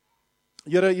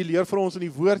Here, U leer vir ons in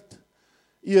die woord,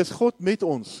 U is God met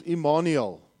ons,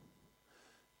 Immanuel.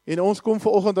 En ons kom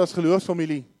vanoggend as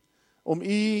geloofsfamilie, om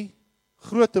U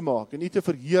groot te maak, en U te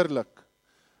verheerlik,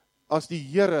 as die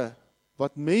Here,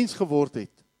 wat mens geword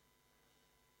het.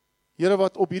 Here,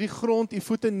 wat op hierdie grond U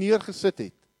voete neergesit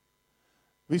het,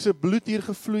 wie se bloed hier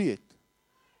gevloei het,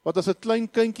 wat as 'n klein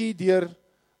kindjie deur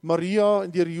Maria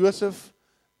en deur Josef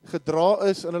gedra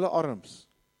is in hulle arms,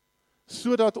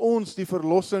 sodat ons die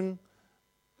verlossing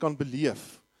kan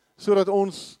beleef, sodat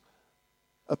ons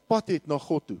 'n pad het na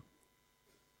God toe.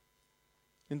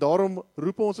 En daarom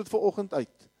roep ons dit vanoggend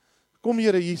uit. Kom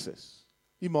Here Jesus,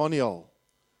 Immanuel,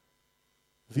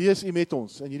 wees U met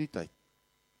ons in hierdie tyd.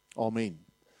 Amen.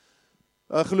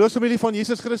 Geloofsfamilie van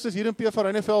Jesus Christus hier in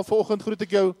Kersviering, vanoggend groet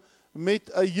ek jou met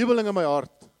 'n jubeling in my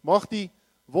hart. Mag die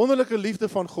wonderlike liefde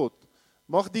van God,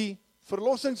 mag die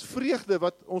verlossingsvreugde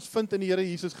wat ons vind in die Here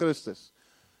Jesus Christus,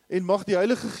 en mag die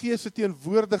Heilige Gees se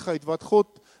teenwoordigheid wat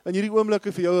God in hierdie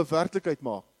oomblikke vir jou 'n werklikheid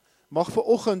maak, mag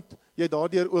vanoggend jy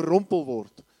daardeur oorrompel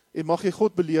word, en mag jy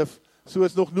God beleef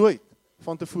soos nog nooit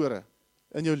van tevore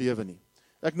in jou lewe nie.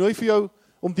 Ek nooi vir jou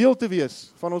om deel te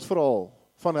wees van ons verhaal,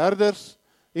 van herders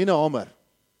en 'n hamer.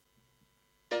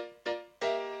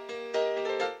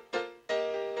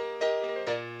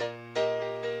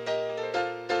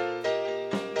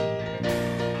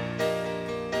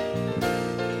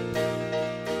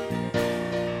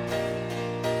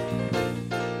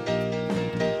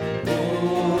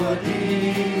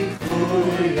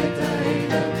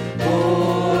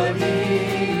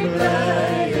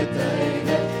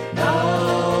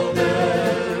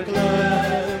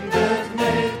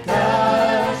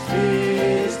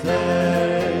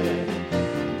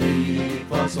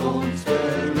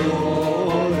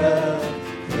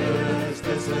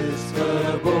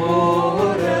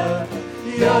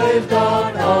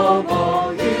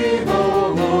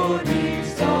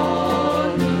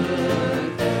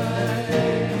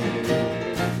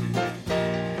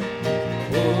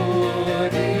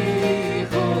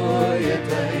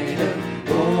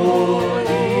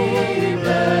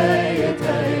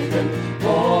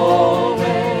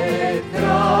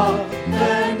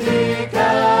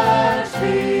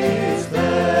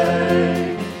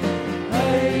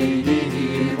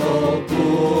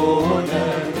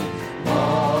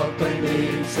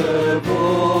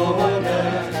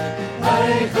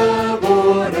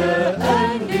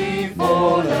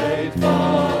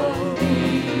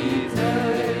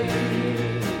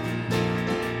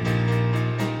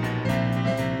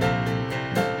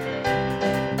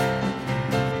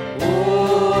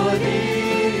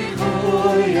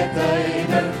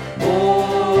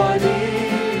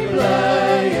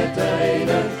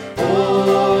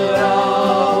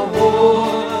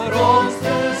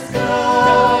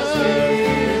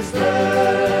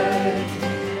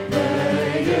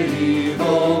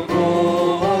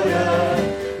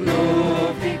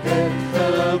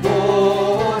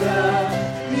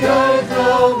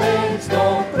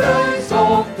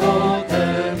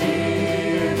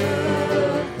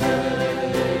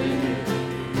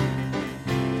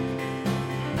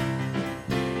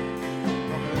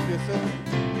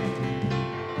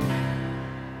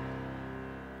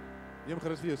 Neem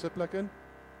gerus vir jou sitplek in.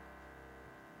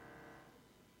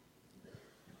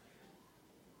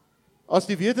 As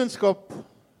die wetenskap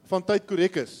van tyd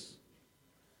korrek is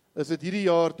dit hierdie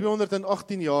jaar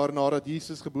 218 jaar nadat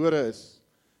Jesus gebore is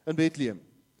in Bethlehem.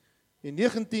 En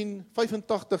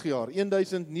 1985 jaar,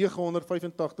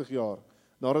 1985 jaar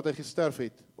nadat hy gesterf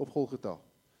het op Golgotha,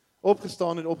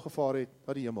 opgestaan en opgevaar het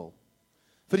na die hemel.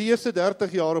 Vir die eerste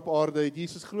 30 jaar op aarde het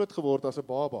Jesus groot geword as 'n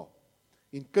baba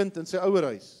en kind in sy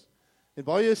ouerhuis. En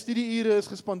baie studieure is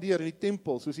gespandeer in die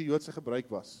tempel soos die Joodse gebruik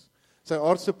was. Sy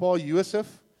aardse pa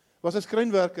Josef was 'n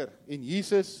skrynwerker en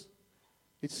Jesus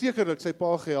het sekerlik sy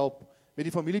pa gehelp met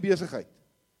die familiebesigheid.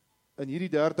 In hierdie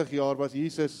 30 jaar was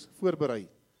Jesus voorberei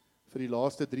vir die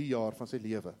laaste 3 jaar van sy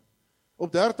lewe.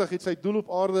 Op 30 het sy doel op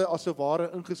aarde as 'n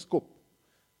ware ingeskop,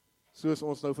 soos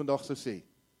ons nou vandag sou sê.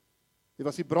 Dit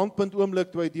was die brandpunt oomblik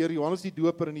toe hy deur Johannes die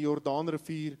Doper in die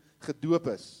Jordaanrivier gedoop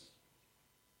is.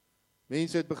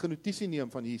 Mense het begin notisie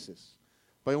neem van Jesus,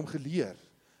 by hom geleer,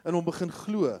 in hom begin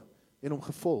glo en hom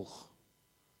gevolg.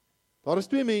 Daar is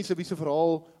 2 mense wie se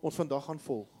verhaal ons vandag gaan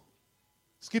volg.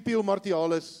 Scipio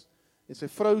Martialis en sy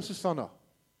vrou Susanna.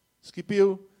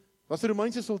 Scipio was 'n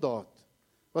Romeinse soldaat,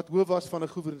 wat hoof was van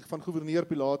gouverneur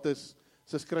Pilatus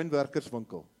se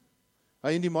skrynwerkerswinkel.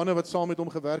 Hy en die manne wat saam met hom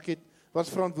gewerk het, was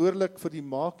verantwoordelik vir die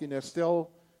maak en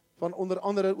herstel van onder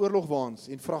andere oorlogwaans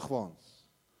en vragwaans.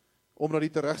 Omdat die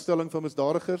teregstelling van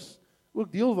misdadigers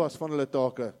ook deel was van hulle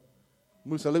take,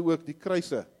 moes hulle ook die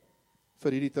kruise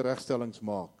vir hierdie teregstellings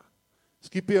maak.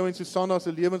 Scipio en Susanna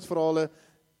se lewensverhale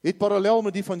het parallel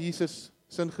met die van Jesus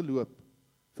sin geloop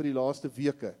vir die laaste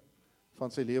weke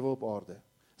van sy lewe op aarde.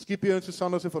 Scipio en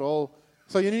Susanna se verhaal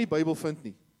sal jy nie in die Bybel vind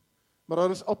nie, maar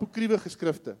daar is apokriewe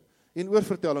geskrifte en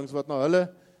oorvertellings wat na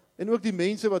hulle en ook die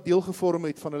mense wat deel gevorm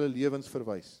het van hulle lewens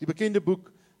verwys. Die bekende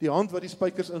boek, Die hand wat die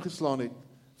spykers ingeslaan het,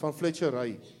 van Fletcher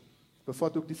Ray,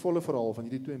 bevat ook die volle verhaal van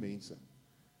hierdie twee mense.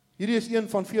 Hierdie is een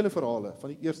van vele verhale van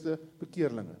die eerste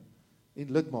bekeerlinge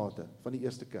en lidmate van die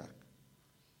eerste kerk.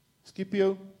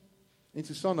 Scipio en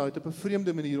Susanna het op 'n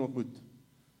vreemde manier ontmoet.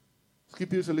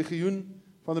 Scipio se legioen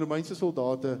van Romeinse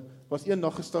soldate was een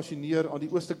nag gestasioneer aan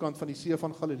die ooste kant van die see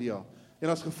van Galilea en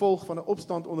as gevolg van 'n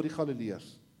opstand onder die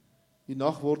Galileërs. Die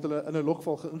nag word hulle in 'n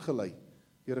lokval ingelei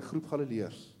deur 'n groep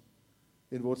Galileërs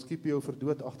en word Scipio vir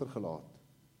dood agtergelaat.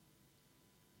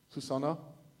 Susanna,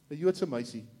 'n Joodse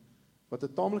meisie wat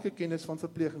 'n taamlike kennis van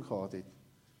verpleging gehad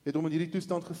het hom in hierdie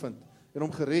toestand gevind en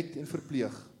hom gered en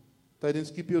verpleeg. Tydens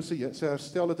Scipio se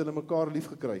herstel het hulle mekaar lief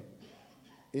gekry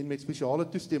en met spesiale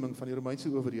toestemming van die Romeinse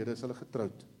owerhede is hulle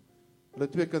getroud. Hulle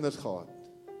het 2 kinders gehad,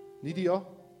 Nydia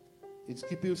en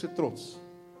Scipio se trots,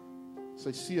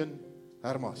 sy seun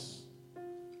Hermas.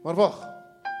 Maar wag,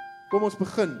 kom ons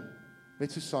begin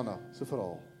met Susanna se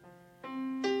verhaal.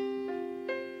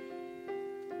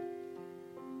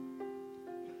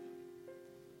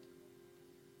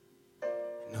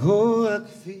 O, ek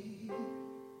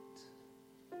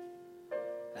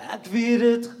weet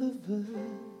het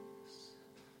gewis,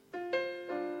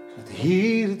 dat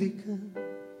hierdie kind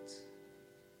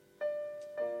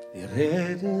die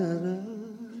redder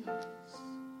is.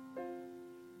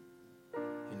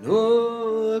 En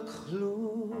o, ek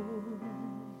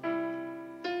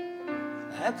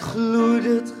glo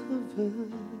dit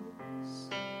gewis,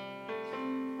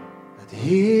 dat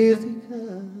hierdie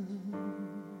kind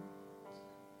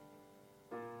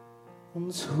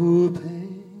ons hoop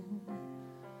en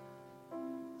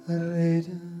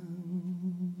redden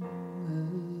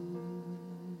is.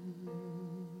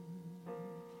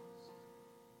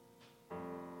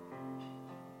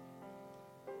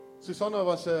 Susanna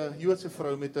was 'n Joodse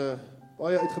vrou met 'n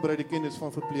baie uitgebreide kennis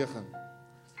van verpleging.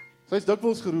 Sy is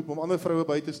dikwels geroep om ander vroue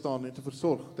by te staan en te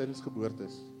versorg tydens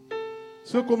geboortes.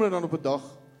 So kom dit dan op 'n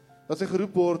dag dat sy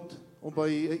geroep word om by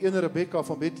 'n ene Rebekka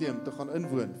van Bethlehem te gaan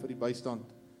inwoon vir die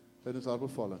bystand tydens haar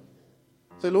bevalling.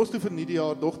 Sy los toe vir Nydia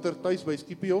haar dogter tuis by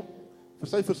Scipio vir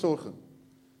sy versorging,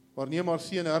 maar neem haar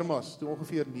seun Hermas toe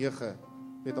ongeveer 9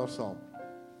 met haar saam.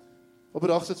 Op 'n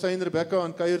dag sit sy en Rebekka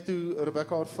en kuier toe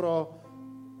Rebekka haar vra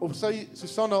of sy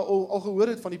Susanna al gehoor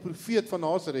het van die profeet van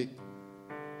Nasaret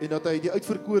en dat hy die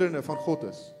uitverkorene van God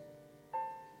is.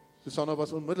 Susanna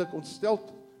was onmiddellik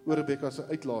ontsteld oor Rebekka se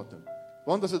uitlating,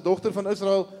 want as 'n dogter van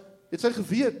Israel het sy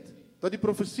geweet dat die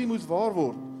profesie moes waar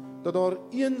word, dat daar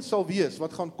een sal wees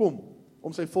wat gaan kom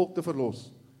om sy volk te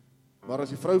verlos. Maar as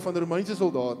die vrou van 'n Romeinse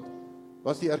soldaat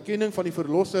was die erkenning van die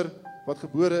verlosser wat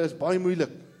gebore is baie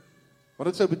moeilik, want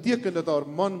dit sou beteken dat haar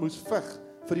man moes veg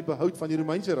vir die behoud van die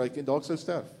Romeinse ryk en dalk sou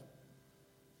sterf.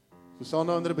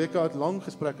 Susanna en Rebekka het lang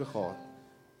gesprekke gehad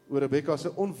oor Rebekka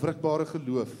se onwrikbare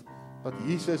geloof dat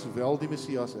Jesus wel die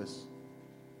Messias is.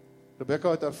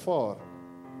 Rebekka het ervaar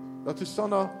dat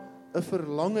Susanna 'n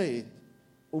verlange het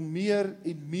om meer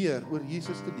en meer oor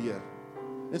Jesus te leer.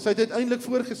 En sy het uiteindelik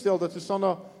voorgestel dat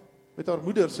Susanna met haar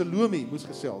moeder Salome moes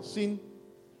gesels. Sien,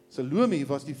 Salome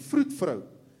was die vroedvrou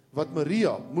wat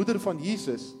Maria, moeder van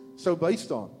Jesus, sou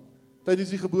bystaan tydens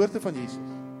die geboorte van Jesus.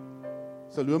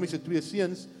 Salome se 2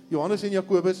 seuns, Johannes en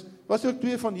Jakobus, was ook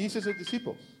 2 van Jesus se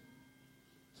disippels.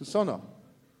 Susanna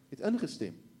het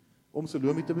ingestem om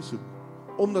Salome te besoek,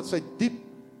 omdat sy diep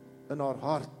in haar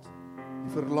hart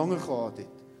die verlange gehad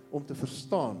het om te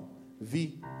verstaan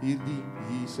wie hierdie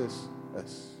Jesus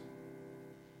is.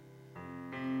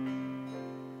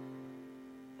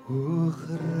 O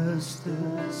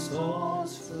Christus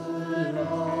ons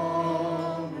verlange,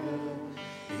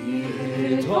 U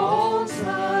het ons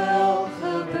heil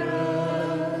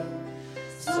gebring,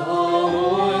 sal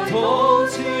ooit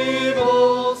ons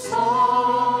jubelsange,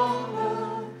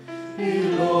 U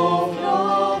lof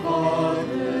na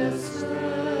waarde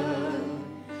sing,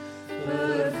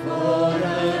 vervul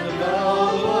en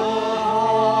welbehagen,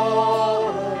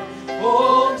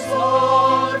 ons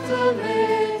harte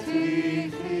met U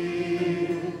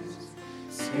gees,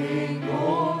 skink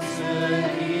ons in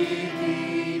U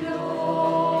die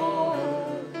naam,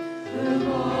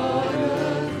 bewaar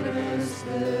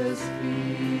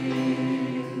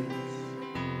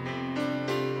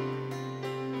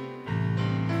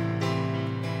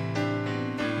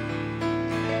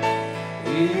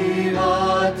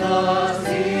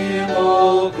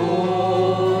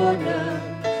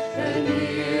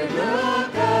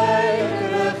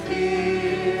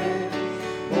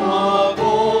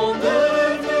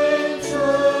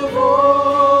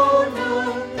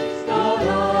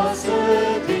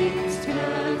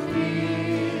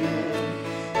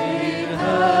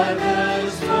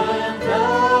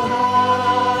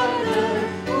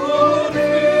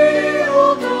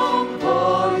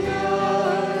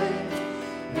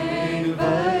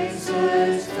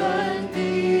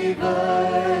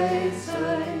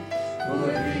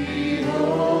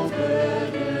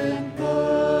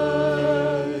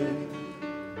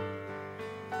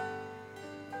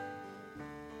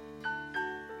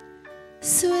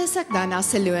verwys ek dan na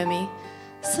Salome.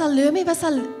 Salome was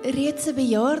al reeds 'n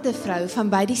bejaarde vrou van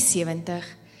by die 70.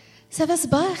 Sy was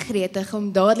baie gretig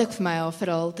om dadelik vir my haar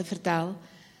verhaal te vertel.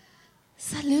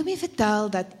 Salome vertel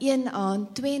dat een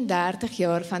aand 32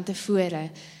 jaar van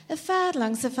tevore 'n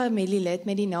verlangse familielid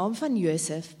met die naam van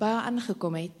Josef by haar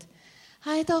aangekom het.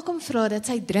 Hy het haar kom vra dat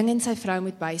sy dringend sy vrou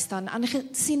moet bystaan,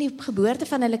 aangesien die geboorte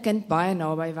van hulle kind baie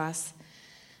naby was.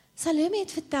 Salome het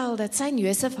vertel dat sy en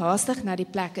Josef haastig na die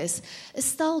plek is, 'n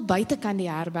stal buitekant die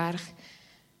herberg.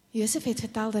 Josef het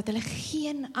vertel dat hulle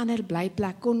geen ander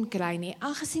blyplek kon kry nie,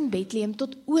 aangesien Bethlehem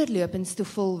tot oorlopends toe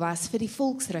vol was vir die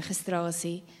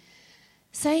volksregistrasie.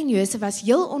 Sy en Josef was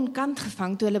heel onkant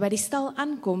gevang toe hulle by die stal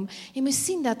aankom en moes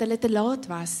sien dat hulle te laat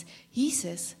was.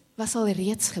 Jesus was al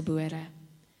reeds gebore.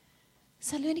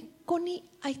 Salome kon nie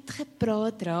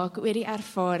uitgepraat raak oor die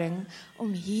ervaring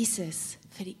om Jesus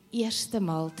vir die eerste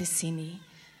maal te sien nie.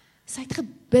 Sy het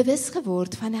bewus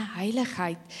geword van 'n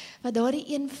heiligheid wat daardie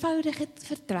eenvoudige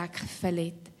vertrek gevul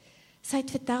het. Sy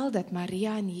het vertel dat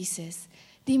Maria en Jesus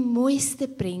die mooiste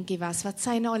prentjie was wat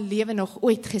sy in haar lewe nog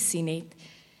ooit gesien het.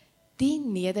 Die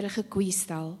nederige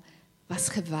koeistal was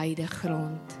gewyde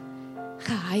grond,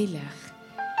 geheilig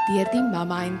deur die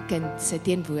mamma en kind se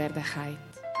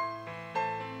teenwoordigheid.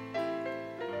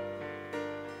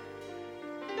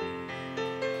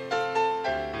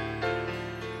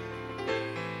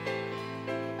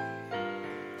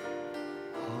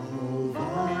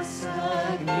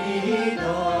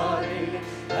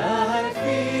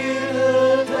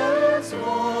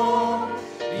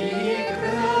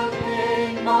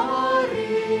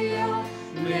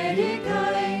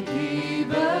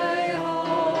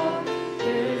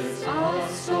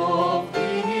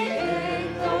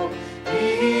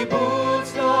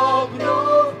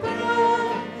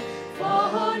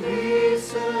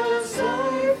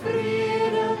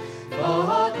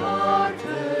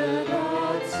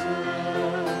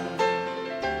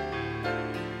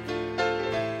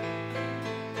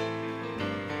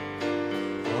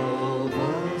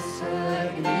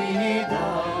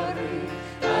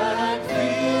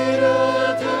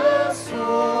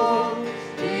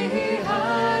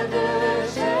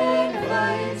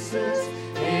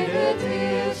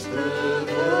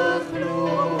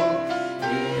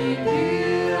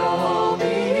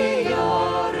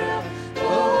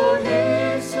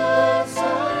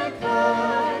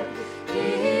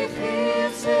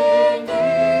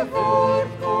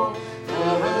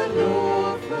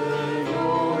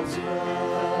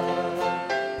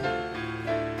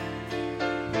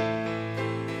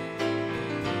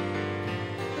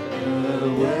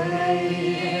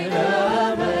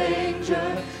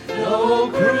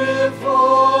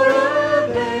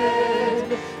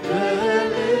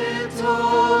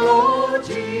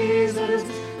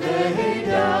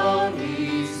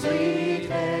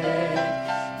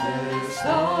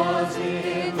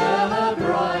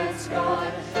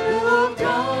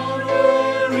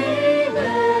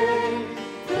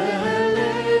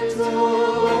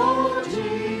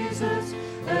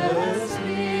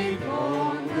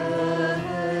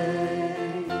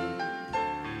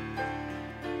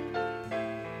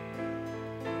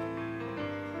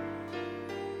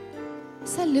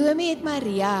 Salome het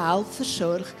Maria help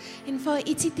versorg en vir haar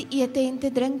ietsie te ete en te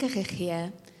drinke gegee.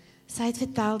 Sy het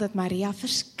vertel dat Maria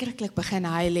verskriklik begin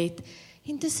huil het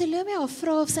en toe Salome haar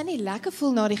vra of sy nie lekker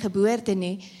voel na die geboorte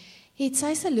nie, het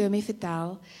sy Salome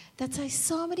vertel dat sy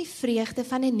saam met die vreugde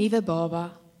van 'n nuwe baba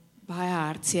baie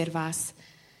hartseer was.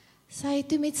 Sy het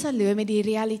toe met Salome die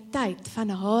realiteit van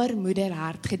haar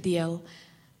moederhart gedeel,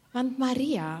 want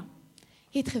Maria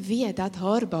het geweet dat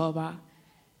haar baba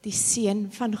die seun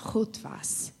van God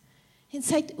was. En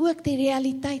sy het ook die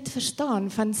realiteit verstaan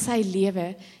van sy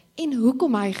lewe en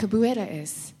hoekom hy gebore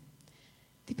is.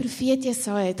 Die profeet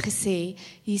Jesaja het gesê,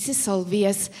 Jesus sal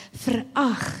wees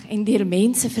verag en deur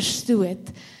mense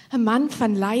verstoot, 'n man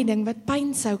van lyding wat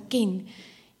pyn sou ken,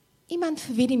 iemand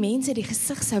vir wie die mense die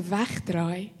gesig sou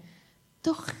wegdraai.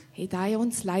 Tog het hy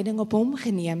ons lyding op hom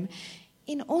geneem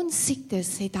en ons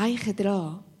siektes het hy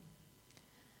gedra.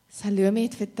 Salome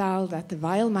het vertel dat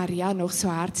terwyl Maria nog so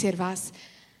hartseer was,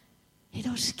 het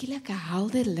daar skielik 'n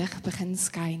helder lig begin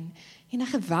skyn en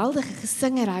 'n geweldige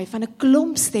gesingery van 'n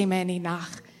klomp stemme in die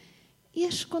nag.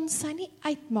 Eers kon sy nie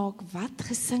uitmaak wat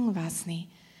gesing was nie,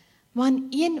 maar in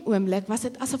een oomblik was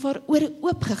dit asof haar ore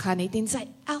oop gegaan het en sy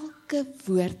elke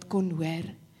woord kon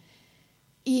hoor.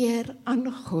 Eer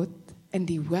aan God in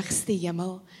die hoogste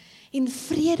hemel en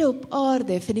vrede op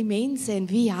aarde vir die mense in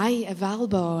wie hy 'n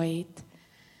welbehae het.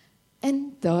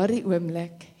 In daardie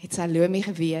oomblik het Salome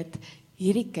geweet,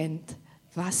 hierdie kind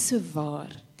was so waar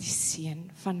die seun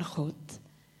van God.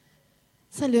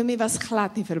 Salome was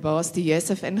glad nie verbaas toe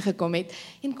Josef ingekom het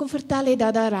en kon vertel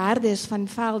dat daar herders van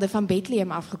velde van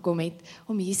Bethlehem afgekom het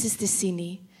om Jesus te sien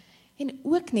nie. En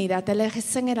ook nie dat hulle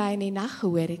gesingery in die nag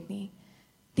gehoor het nie.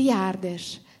 Die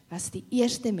herders was die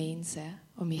eerste mense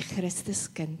om die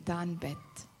Christuskind te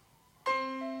aanbid.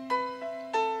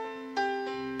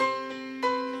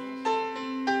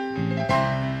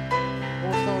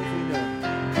 Ons staan vriende.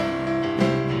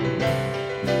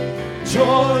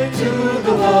 Joy to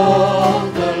the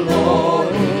world, the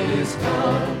Lord is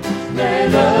come.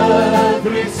 Let earth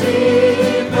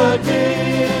receive the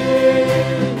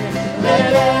King.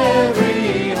 Let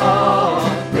every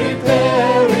heart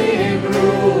prepare Him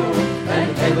room.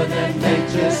 And heaven and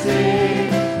nature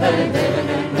sing. And heaven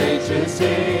and nature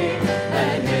sing.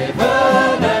 And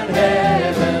heaven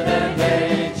and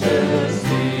nature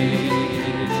sing.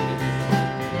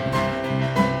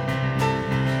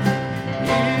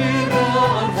 Hier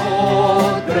aan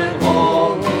God bring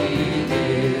hom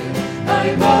hier. Hy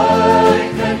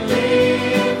buig en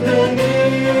liefde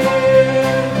neer.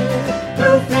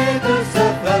 Profetiese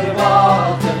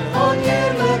verwagting,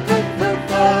 onheerlijke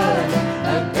vervulling.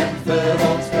 Een kind vir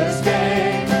ons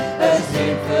verskyn, een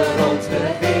seun vir ons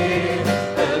gegee.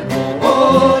 Een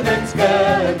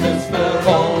koningskind is vir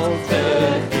ons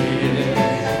gegee.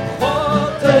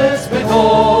 God is met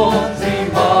ons,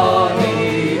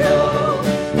 Immanuel.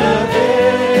 De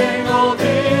engel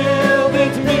deel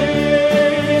met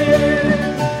meer.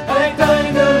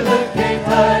 Uiteindelik het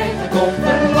hy gekom,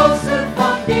 verlosser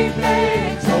van die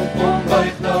mens. Kom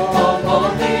buig nou almal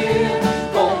neer,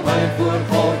 kom buig voor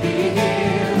God die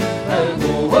Heer. Een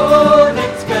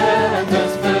koningskind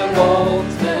is vir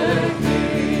ons gegee.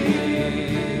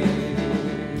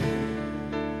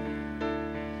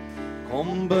 Kom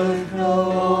buig nou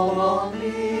almal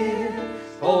neer,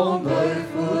 kom buig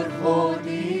voor God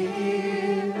die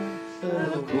Heer.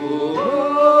 Een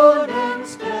koningskind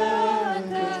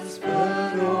is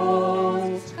vir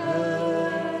ons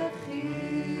gegee.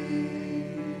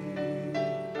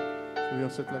 Wil jy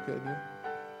ons sit lekker inneem?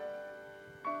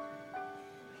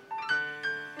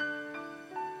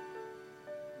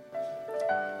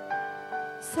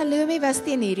 Salome was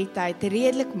teen hierdie tyd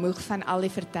redelik moeg van al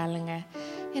die vertellinge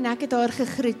en ek het haar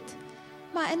gegroet.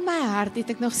 Maar in my hart het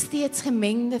ek nog steeds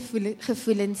gemengde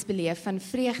gevoelens beleef van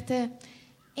vreugde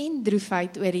en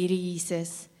droefheid oor hierdie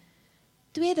Jesus.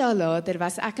 2 dae later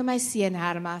was ek en my seun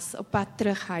Hermas op pad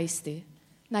terug huis toe,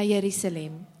 na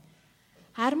Jerusalem.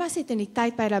 Hermas het in die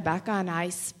tyd by Rebekka aan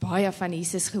huis baie van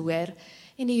Jesus gehoor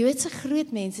en die Joodse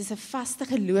grootmense se vaste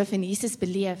geloof in Jesus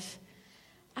beleef.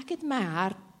 Ek het in my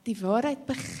hart die waarheid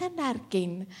begin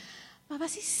herken, maar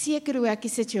was nie seker hoe ek die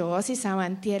situasie sou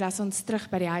hanteer as ons terug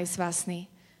by die huis was nie.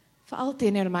 Veral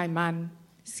teenoor my man,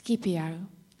 Skipio.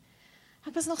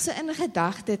 Ek was nog so in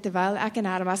gedagte terwyl ek en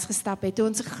Hermas gestap het, toe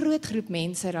ons 'n groot groep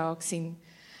mense raak sien.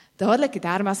 Dadelik het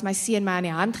Hermas my seun my aan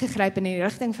die hand gegryp en in die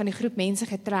rigting van die groep mense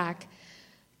getrek.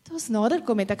 Toe ons nader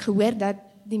kom, het ek gehoor dat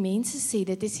die mense sê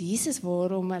dit is Jesus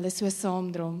waarom hulle so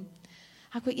saamdrom.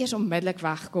 Ek wou eers onmiddellik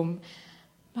wegkom,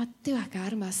 maar toe ek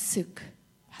Hermas soek,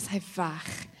 was hy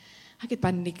weg. Ek het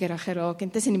paniekerig geraak en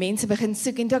tussen die mense begin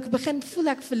soek en toe ek begin voel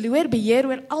ek verloor beheer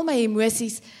oor al my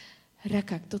emosies,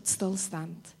 ruk ek tot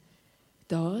stilstand.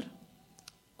 Daar,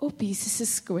 op Jesus se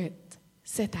skoot,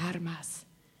 sit Hermas.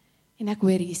 En ek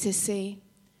hoor Jesus sê,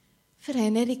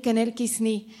 verhinder die kindertjies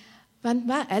nie, want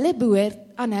aan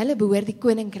hulle behoort die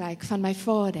koninkryk van my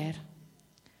Vader.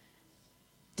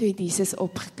 Toe het Jesus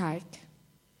opgekyk,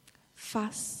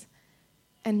 vas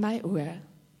in my oë.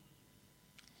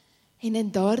 En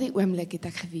in daardie oomblik het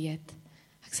ek geweet,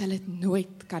 ek sal dit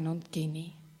nooit kan ontken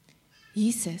nie.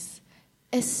 Jesus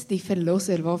is die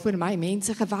verlosser waarvoor my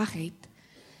mense gewag het.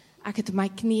 Ek het op my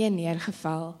knieë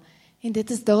neergeval, en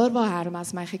dit is daar waar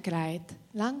Hermas my gekry het,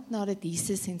 lank nadat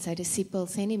Jesus en sy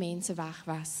disippels en die mense weg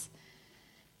was.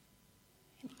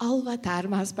 En al wat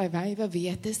Hermas by my wou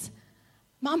weet is,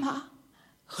 Mama,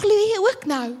 glo jy ook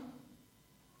nou?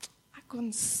 Ek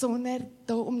kon sonder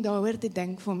om daaroor te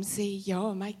dink vir hom sê,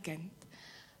 ja my kind,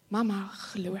 Mama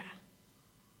glo.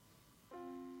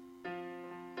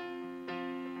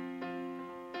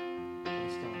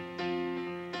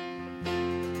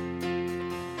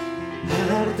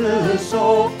 Herders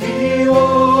op die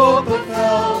open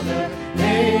velde,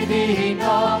 met die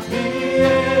nag die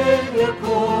Heer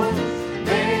kom,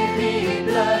 met die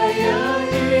blye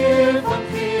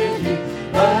evangelie,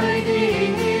 by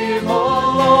die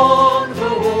hemel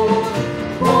aangehoor.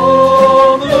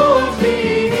 Kom, loof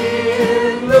die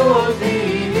Heer, loof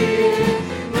die Heer,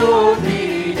 loof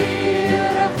die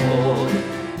Heere God,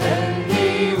 in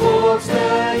die hoogste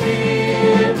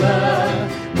hemel.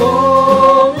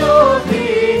 Kom, loof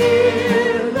die Heer,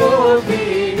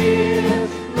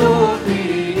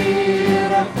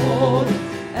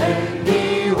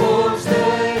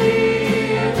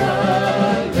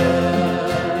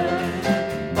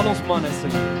 samen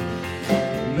sing.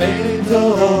 Met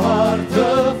hul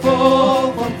harte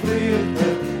vol van vreugde,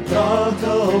 draag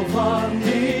hul van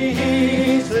die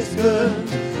Jesuskind,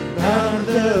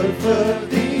 herder vir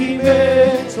die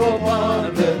mens op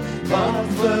aarde, wat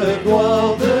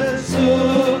verdwaalde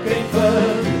soek en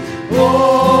vind.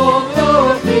 Oh,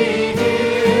 loof die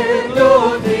Heer,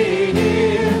 loof die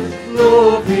Heer,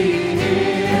 loof die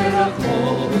Heere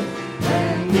God,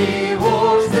 en die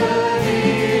hoogste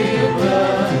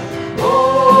hemel.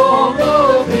 Oh,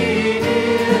 loof die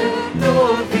Heer,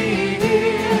 loof die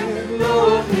Heer,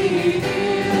 loof die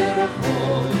Heere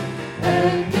God,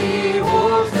 en die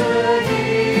hoogste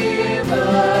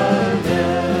hemel.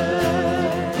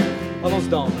 Al ons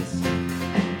dames.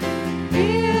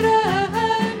 Here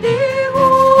in die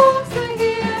hoogste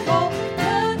hemel,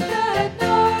 in dit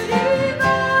nou die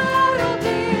wêreld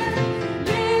leer,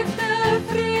 liefde,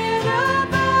 vrede,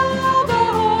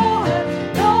 welbehae,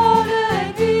 daar in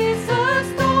Jesus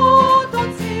tot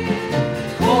ons Heer.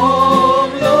 Kom,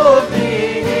 loof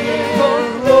die Heer,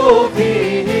 loof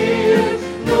die Heer,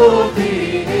 loof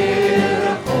die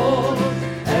Heere God,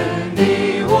 en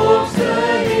die hoogste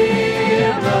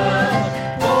hemel.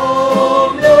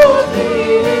 Kom, loof die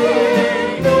Heer,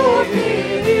 loof die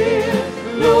Heer,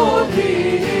 loof die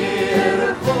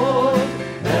Heere God,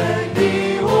 en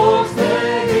die hoogste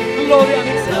hemel. Gloria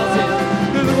in excelsis.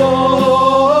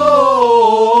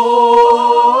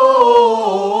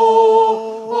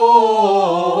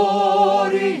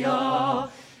 Gloria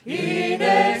in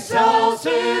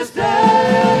excelsis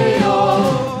Deo.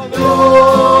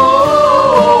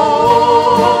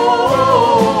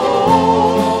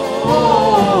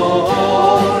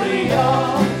 Gloria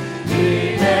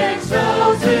in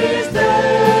excelsis Deo.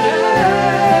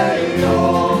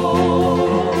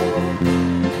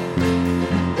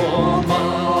 Kom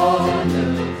alle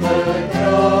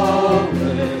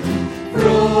vertrouwen,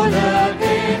 vrolijk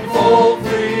en vol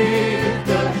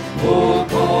vreugde, o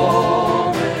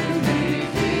kom en die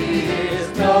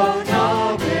Geest nou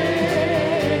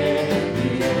nabij.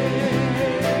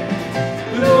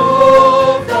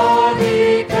 Loof dan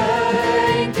die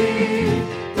Kind die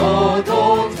tot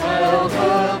ons heil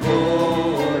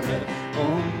geboren,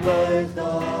 ombuig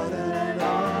daarin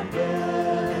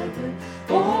aanbidden,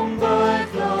 ombuig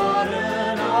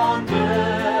daarin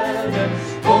aanbidden,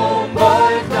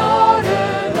 ombuig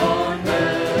daarin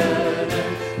aanbidden,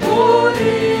 voor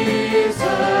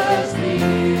Jesus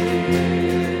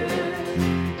Heer.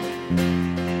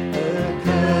 Een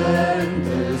kind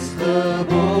is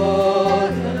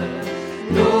geboren,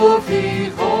 loof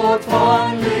die God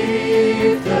van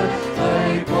liefde,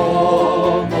 hy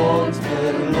kom ons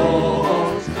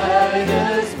verlos, hy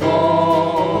is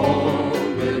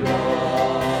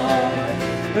wonderbaar.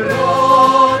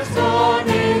 Rotstaan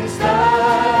en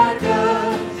sterke,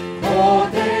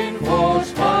 God en vors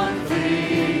van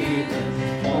vrede,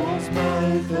 ons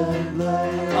buig en bly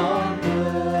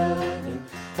aanbidden,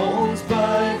 ons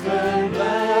buig en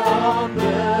bly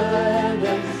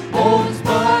aanbidden, ons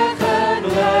buig en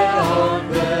bly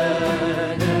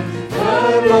aanbidden,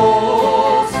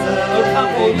 verlosser. O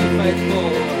come, all ye faithful.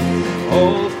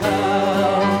 Oh,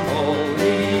 come,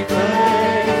 holy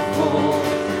faithful,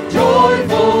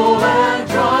 joyful and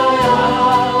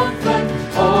triumphant.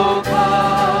 Oh,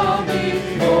 come ye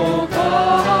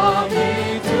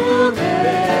to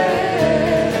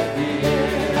Bethlehem.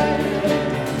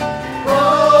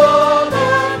 Come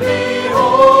and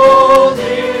behold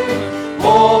him,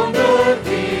 wonder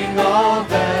King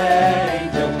of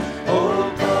angels.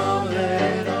 Oh, come,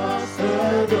 let us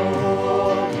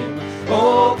adore him.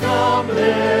 Oh, come,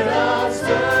 let us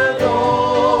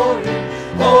adore him.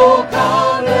 Oh,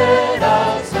 come, let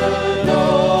us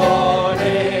adore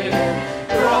him.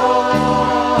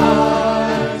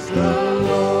 Christ the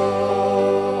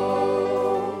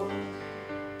Lord.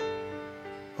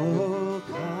 Oh,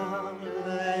 come,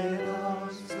 let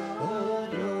us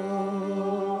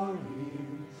adore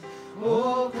him.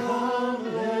 Oh, come,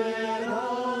 let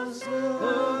us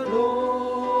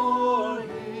adore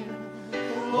him.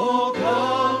 Oh,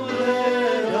 come,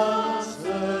 let us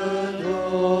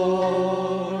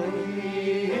adore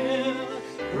him.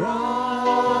 Christ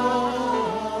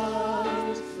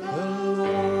the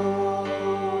Lord.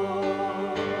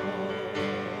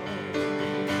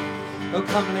 Oh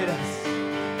come, let us.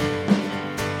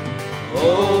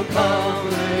 Oh, come,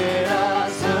 let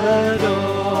us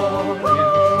adore him.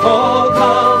 Oh,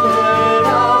 come, let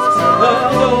us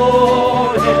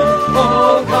adore him.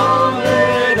 Oh, come,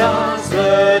 let us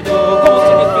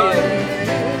adore him.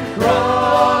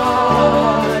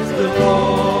 Christ the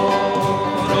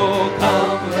Lord. Oh,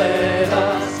 come, let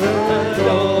us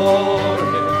adore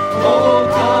him. Oh,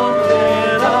 come,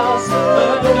 let us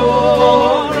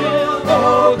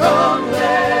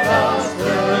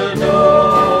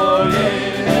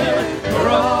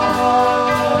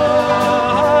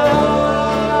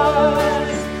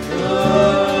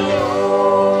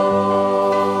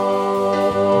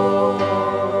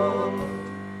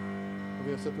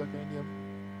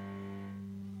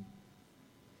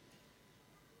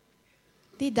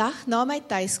dag na my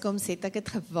tuiskoms het ek dit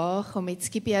gewaag om met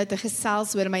Skipie te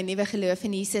gesels oor my nuwe geloof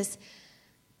in Jesus.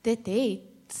 Dit het,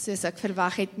 soos ek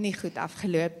verwag het, nie goed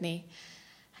afgeloop nie.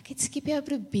 Ek het Skipie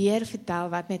probeer vertel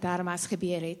wat met Hermas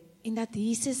gebeur het, en dat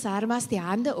Jesus Hermas die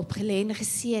hande opgelê en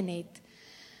geseën het.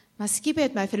 Maar Skipie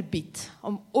het my verbied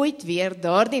om ooit weer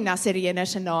daardie Nasareëner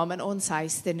se naam in ons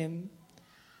huis te noem.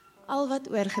 Al wat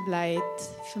oorgebly het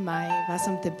vir my was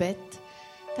om te bid,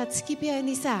 dat Skipie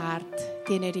nie sy hart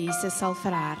teenoor Jesus sal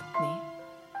verhard nie.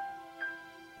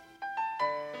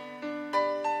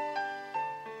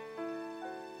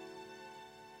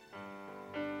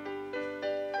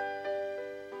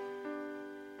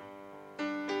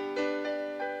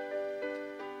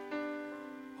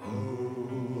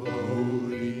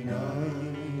 Holy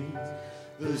night,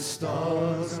 the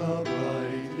stars are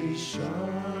brightly shining.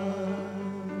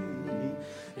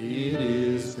 It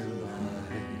is the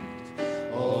light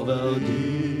of our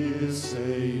dear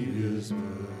Saviour's birth.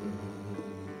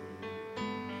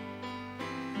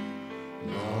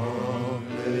 Long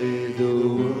lay the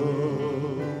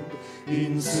world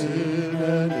in sin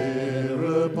and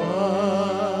error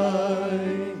pining,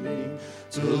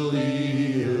 till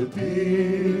He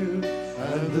appeared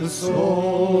and the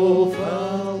soul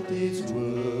felt its worth.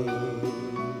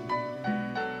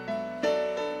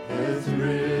 A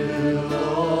thrill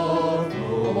of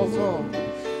hope,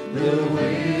 the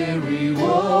weary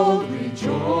world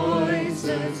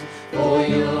rejoices, for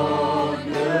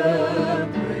yonder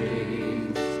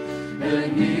breaks the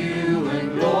new and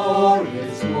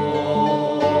glorious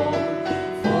morn.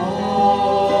 Fall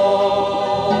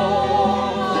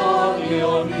on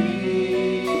your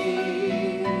knees,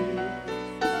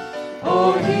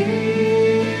 oh,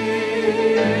 hear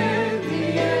the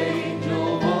angel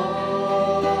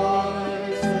voices,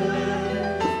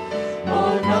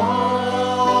 oh, night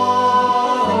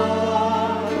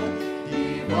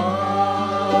divine,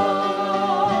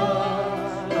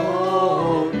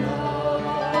 oh,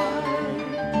 night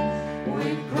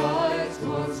when Christ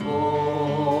was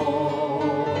born,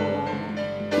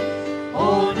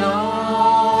 oh, night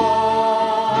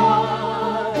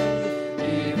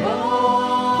divine,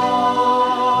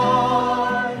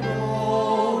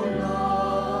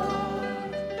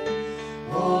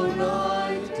 oh,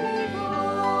 night divine.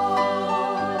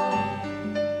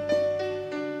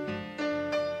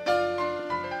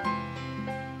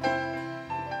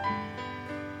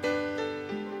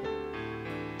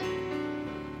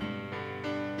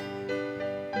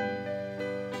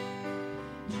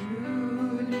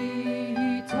 Truly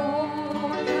He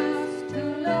taught us to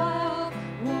love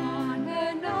one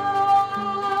another.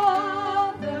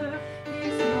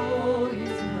 His law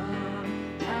is love,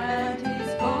 and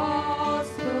His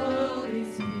gospel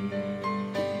is peace.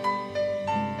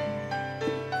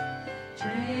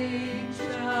 Change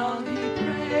shall we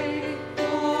pray,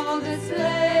 for the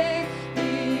slave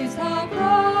is our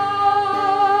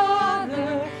brother,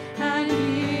 and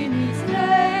in His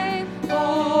name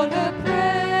all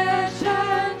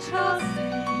oppression shall cease.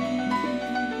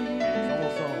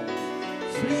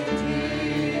 Sweet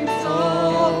hymns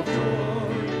of joy,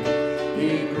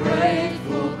 in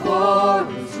grateful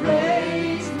chorus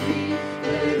raise we,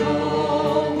 let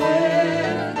all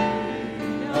with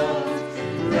us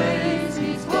praise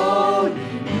His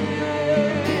holy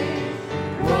name.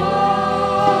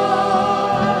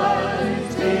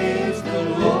 Christ is the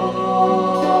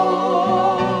Lord.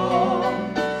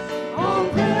 Oh,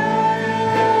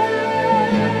 praise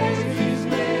His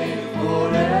name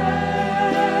forever.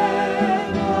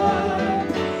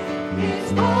 His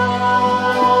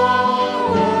power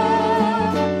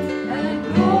and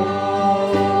glory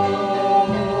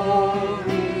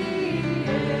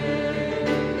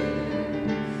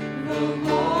the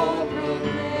more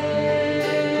proclaim.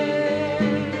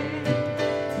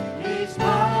 His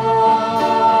power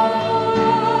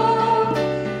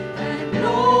and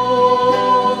glory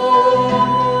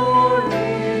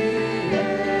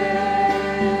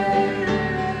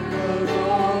the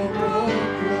more proclaim.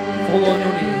 Fall on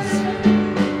your knees.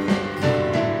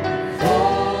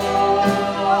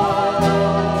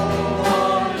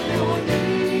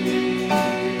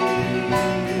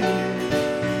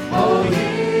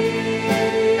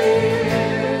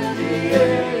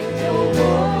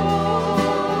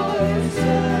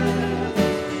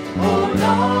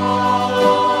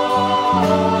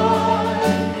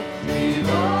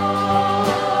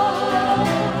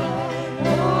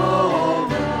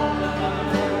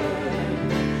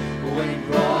 When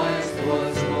Christ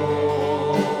was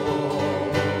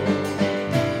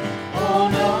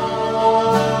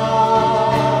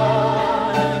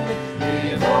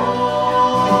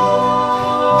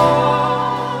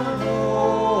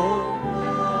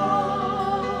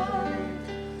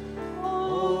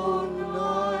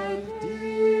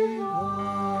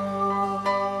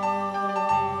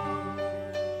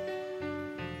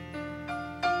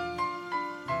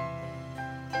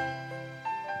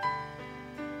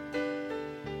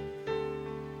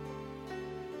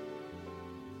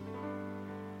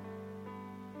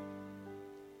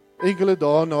Enkele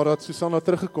dae nadat Susanna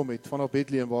teruggekom het van haar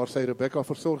Bethlehem waar sy Rebekka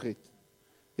versorg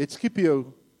het Scipio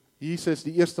Jesus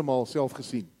die eerste maal self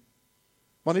gesien.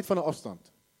 Maar net van 'n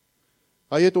afstand.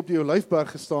 Hy het op die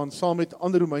Olyfberg gestaan saam met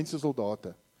ander Romeinse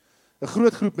soldate. 'n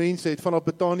Groot groep mense het vanaf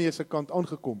Betanië se kant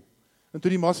aangekom. En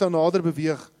toe die massa nader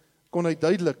beweeg, kon hy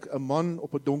duidelik 'n man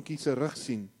op 'n donkie se rug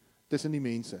sien tussen die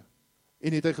mense.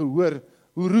 En het hy gehoor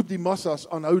hoe roep die massas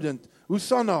aanhoudend: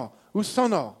 Hosanna,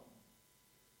 Hosanna!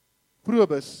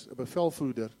 Probus, 'n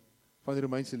bevelvoerder van die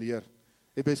Romeinse leer,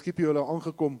 het by Scipio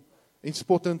aangekom en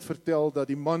spottend vertel dat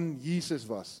die man Jesus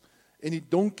was en die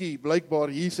donkie blykbaar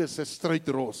Jesus se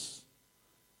strydros.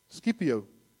 Scipio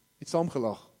het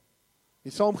saamgelag,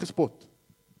 het saamgespot.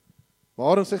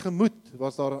 Maar in sy gemoed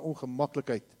was daar 'n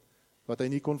ongemaklikheid wat hy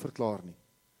nie kon verklaar nie.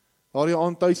 Daardie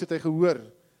aand tuis het hy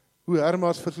gehoor hoe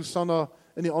Hermas vir Susanna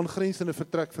in die aangrensende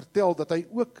vertrek vertel dat hy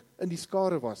ook in die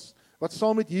skare was, wat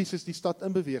saam met Jesus die stad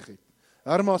inbeweeg het.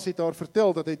 Hermas het haar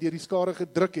vertel dat hy deur die skare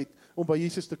gedruk het om by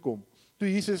Jesus te kom. Toe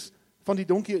Jesus van die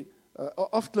donkie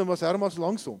afklim, was Hermas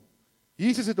langs hom.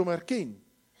 Jesus het hom herken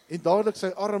en dadelik sy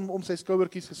arm om sy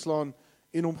skouertjies geslaan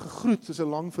en hom gegroet soos 'n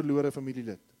lang verlore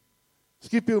familielid.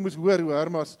 Scipio moes hoor hoe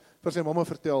Hermas vir sy mamma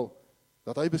vertel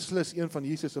dat hy beslis een van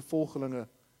Jesus se volgelinge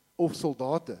of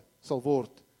soldate sal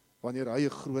word wanneer hy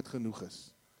groot genoeg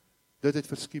is. Dit het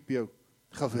vir Scipio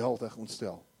geweldig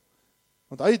ontstel.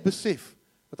 Want hy het besef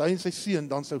dat hy en sy seun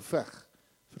dan sou veg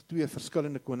vir 2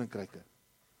 verskillende koninkryke.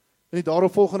 In die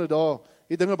daaropvolgende dae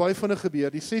het dinge baie vinnig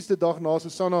gebeur. Die 6de dag na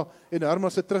Susanna en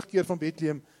Hermas se terugkeer van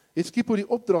Bethlehem, het Scipio die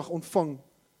opdrag ontvang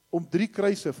om 3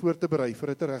 kruise voor te berei vir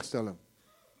 'n teregstelling.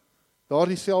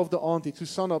 Daardie selfde aand het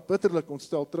Susanna bitterlik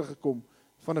ontstel teruggekom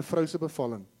van 'n vrou se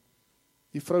bevalling.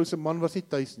 Die vrou se man was nie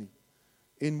tuis nie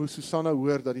en moes Susanna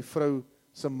hoor dat die vrou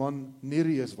se man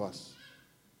Nereus was,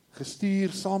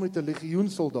 gestuur saam met 'n legioen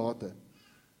soldate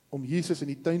om Jesus in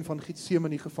die tuin van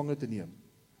Getsemane gevange te neem.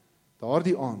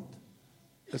 Daardie aand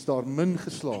is daar min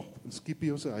geslaap in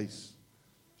Scipio se huis.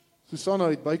 Susanna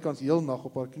het bykans heel nag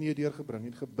op haar knieë deurgebring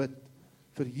en gebid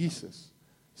vir Jesus,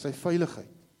 sy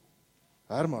veiligheid.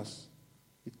 Hermas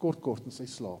het kort in sy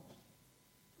slaap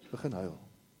begin huil.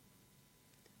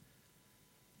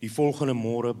 Die volgende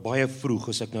môre, baie vroeg,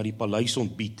 is ek na die paleis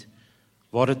ontbied,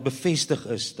 waar dit bevestig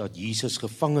is dat Jesus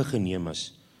gevange geneem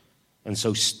is en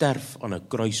sou sterf aan 'n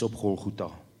kruis op Golgotha.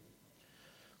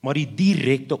 Maar die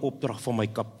direkte opdrag van my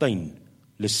kaptein,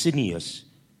 Licinius,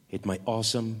 het my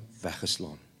asem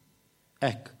weggeslaan.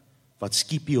 Ek, wat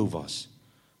Scipio was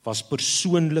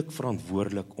persoonlik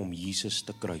verantwoordelik om Jesus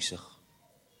te kruisig.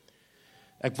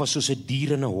 Ek was soos 'n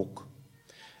dier in 'n hok.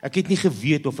 Ek het nie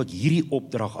geweet of ek hierdie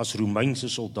opdrag as Romeinse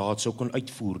soldaat sou kon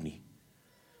uitvoer nie.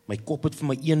 My kop het vir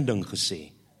my een ding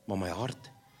gesê, maar my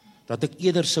hart, dat ek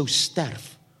eerder sou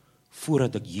sterf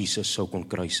voordat ek Jesus sou kon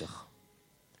kruisig.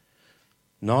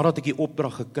 Nadat ek die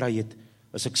opdrag gekry het,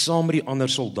 is ek saam met die ander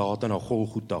soldate na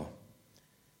Golgotha.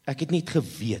 Ek het net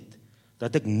geweet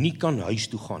dat ek nie kan huis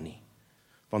toe gaan nie,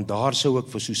 want daar sou ek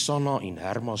vir Susanna en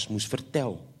Hermas moes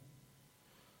vertel.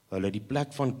 Hulle het die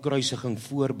plek van kruisiging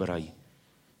voorberei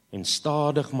en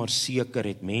stadig maar seker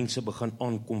het mense begin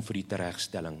aankom vir die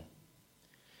teregstelling.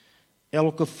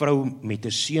 Elke vrou met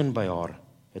 'n seun by haar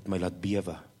het my laat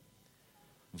bewe.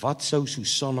 Wat sou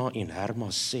Susanna en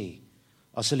Hermas sê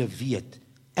as hulle weet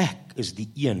ek is die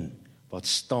een wat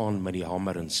staan met die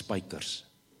hamer en spykers?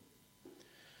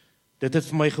 Dit het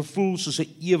vir my gevoel soos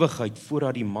 'n ewigheid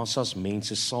voordat die massas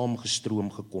mense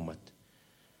saamgestroom gekom het.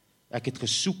 Ek het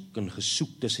gesoek en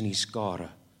gesoek tussen die skare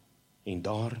en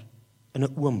daar in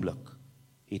 'n oomblik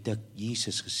het ek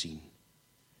Jesus gesien.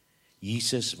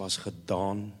 Jesus was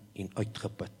gedaan en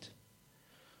uitgeput.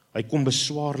 Hy kon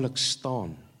beswaarlik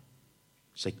staan.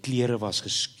 Sy klere was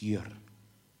geskeur.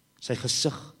 Sy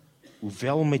gesig,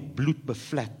 hoewel met bloed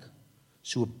bevlek,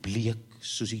 so bleek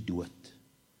soos die dood.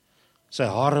 Sy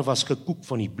hare was gekoek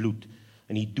van die bloed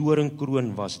en die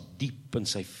doringkroon was diep in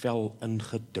sy vel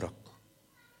ingedruk.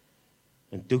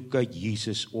 En toe kyk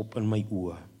Jesus op in my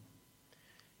oë.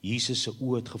 Jesus se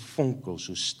oë het gefonkel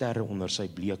soos sterre onder sy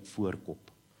bleek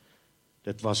voorkop.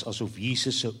 Dit was asof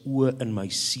Jesus se oë in my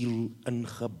siel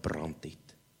ingebrand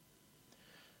het.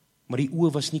 Maar die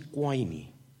oë was nie kwaai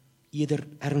nie, eerder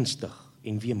ernstig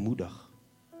en weemoedig.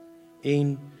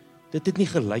 En dit het nie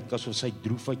gelyk asof sy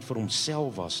droefheid vir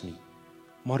homself was nie,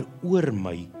 maar oor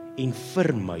my en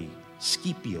vir my,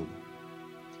 Scipio.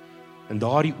 In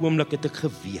daardie oomblik het ek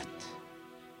geweet,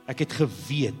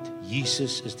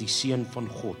 Jesus is die seun van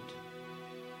God.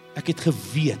 Ek het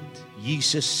geweet,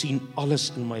 Jesus sien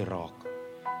alles in my raak.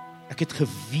 Ek het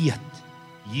geweet,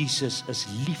 Jesus is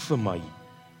lief vir my,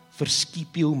 vir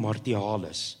Scipio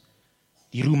Martialis,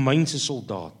 die Romeinse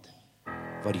soldaat,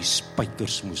 wat die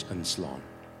spykers moes inslaan.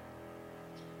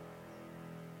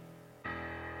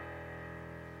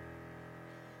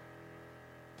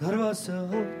 Daar was 'n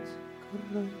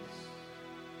houtkruis.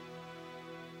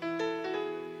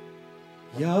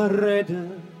 Ja,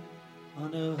 redder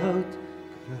aan 'n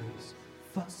houtkruis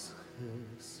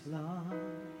vasgeslaan.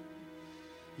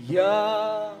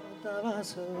 Ja, daar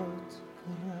was 'n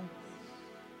houtkruis.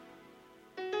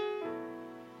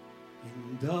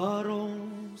 En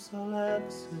daarom sal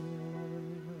ek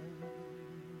sing.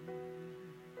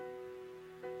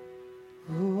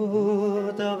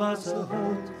 O, daar was 'n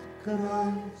houtkruis.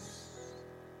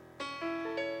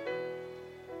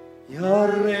 Ja,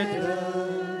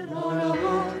 redder aan 'n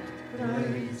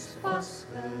houtkruis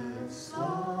vasgeslaan.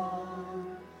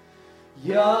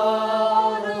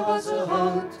 Ja, daar was 'n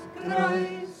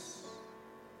houtkruis.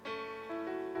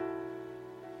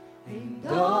 En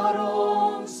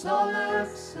daarom sal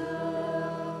ek sing.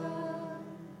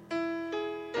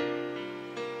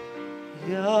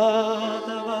 Ja,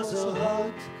 daar was 'n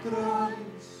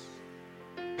houtkruis.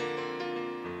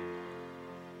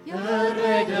 Ja,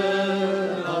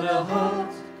 redder aan 'n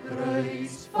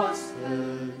houtkruis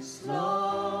vasgeslaan.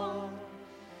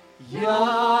 Ja,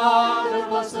 daar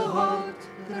was 'n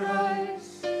houtkruis.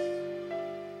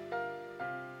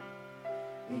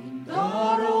 En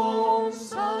daarom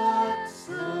sal ek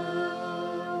sing.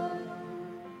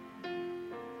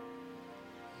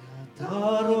 Ja,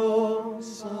 daarom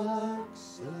sal ek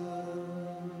sing.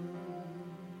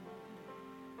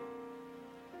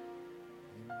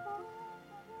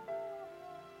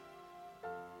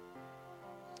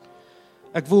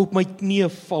 Ek wil op my knieë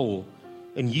val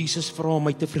en Jesus vra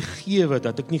my te vergewe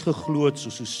dat ek nie geglo het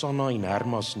soos Susanna en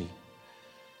Hermas nie.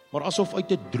 Maar asof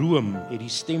uit 'n droom het die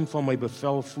stem van my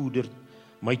bevelvoerder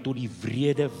my tot die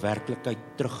wrede werklikheid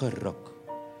teruggeruk.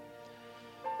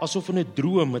 Asof in 'n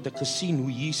droom het ek gesien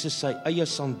hoe Jesus sy eie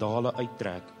sandale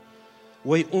uittrek,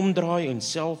 hoe hy omdraai en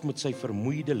self met sy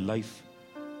vermoeide lyf,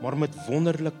 maar met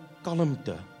wonderlik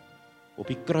kalmte op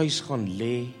die kruis gaan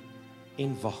lê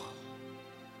en wag.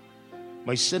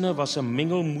 My sinne was 'n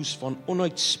mengelmoes van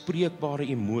onuitspreekbare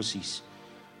emosies.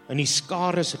 In die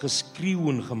skare se geskreeu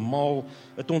en gemaal,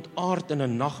 het ontaard in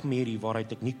 'n nagmerrie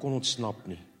waaruit ek nie kon ontsnap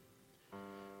nie.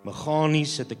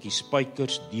 Meganies het ek die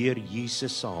spykers deur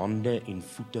Jesus se hande en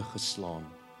voete geslaan.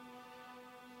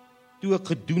 Toe ek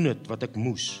gedoen het wat ek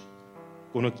moes,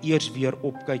 kon ek eers weer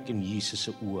opkyk in Jesus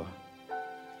se oë.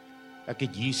 Ek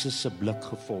het Jesus se blik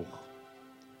gevolg.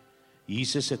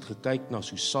 Jesus het gekyk na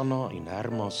Susanna en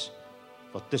Hermas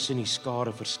wat tussen die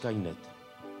skare verskyn het,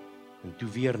 en toe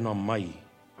weer na my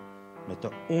met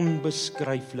 'n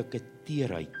onbeskryflike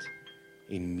teerheid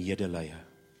en medelee.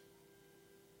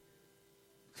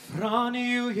 Vra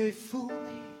nie hoe jy voel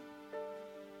nie.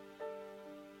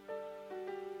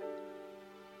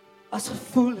 As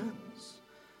gevoelens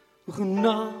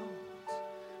hoegenaamd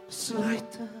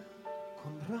besluite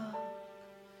kon raak,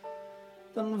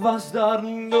 dan was daar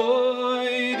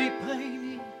nooit die pyn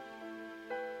nie.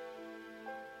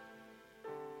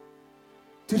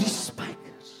 Toe die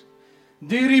spykers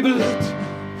deur die bloed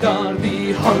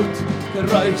daardie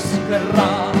houtkruis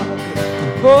geraak.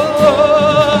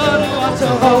 Oh, dit was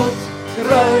 'n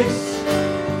houtkruis.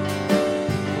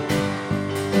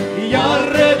 Ja,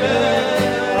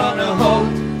 redder aan 'n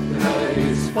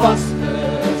houtkruis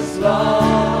vasgeslaan.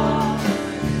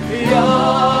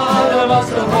 Ja, dit was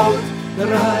 'n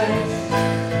houtkruis.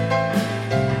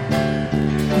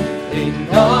 En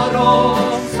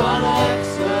daarom sal ek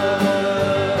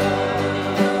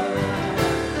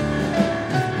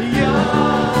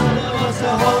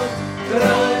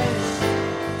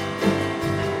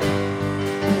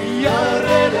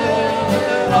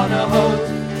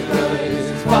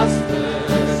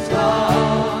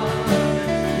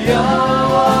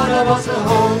was 'n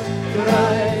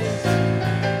houtkruis.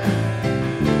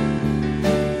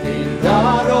 En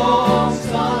daarom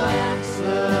sal ek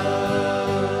sing.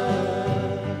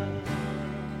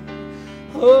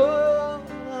 Oh,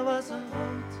 daar was 'n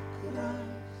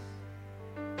houtkruis.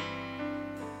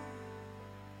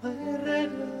 My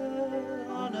redder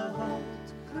aan 'n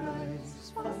houtkruis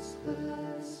vasgeslaan.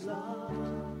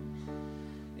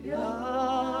 Ja,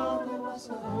 daar was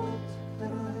 'n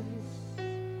houtkruis.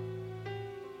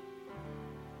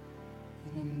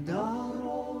 En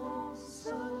daarom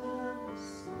sal ek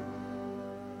sing.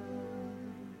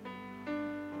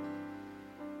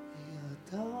 Ja,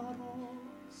 daarom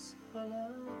sal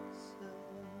ek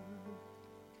sing.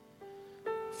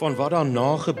 Van wat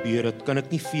daarna gebeur het, kan ek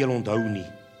nie veel onthou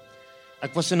nie.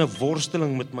 Ek was in 'n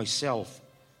worsteling met myself,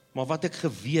 maar wat ek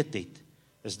geweet het,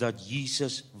 is dat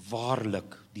Jesus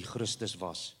waarlik die Christus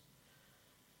was.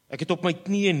 Ek het op my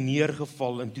knieë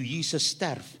neergeval en toe Jesus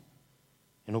sterf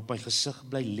en op my gesig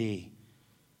bly lê,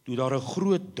 toe daar 'n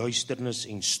groot duisternis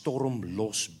en storm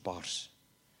losbars.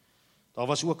 Daar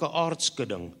was ook 'n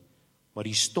aardskudding, maar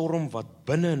die storm wat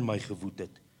binne in my gewoed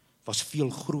het, was veel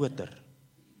groter.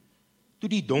 Toe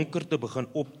die donkerte begin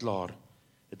opklaar,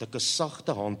 het ek 'n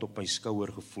sagte hand op my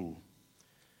skouer gevoel.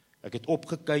 Ek het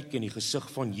opgekyk in die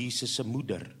gesig van Jesus se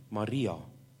moeder, Maria.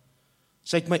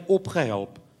 Sy het my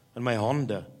opgehelp en my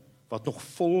hande, wat nog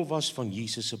vol was van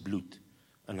Jesus se bloed,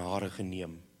 in hare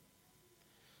geneem.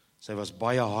 Sy was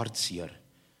baie hartseer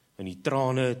en die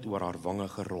trane het oor haar wange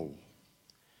gerol.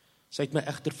 Sy het my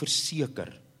egter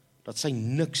verseker dat sy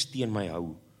niks teen my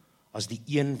hou as die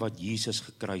een wat Jesus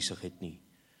gekruisig het nie,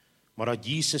 maar dat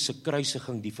Jesus se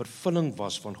kruisiging die vervulling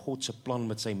was van God se plan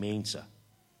met sy mense.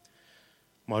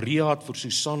 Maria het vir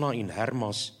Susanna en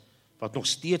Hermas, wat nog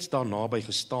steeds daar naby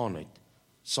gestaan het,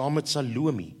 saam met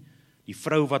Salome, die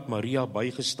vrou wat Maria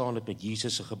bygestaan het met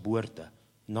Jesus se geboorte,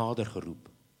 nader geroep.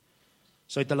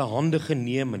 Sy het hulle hande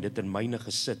geneem en dit in myne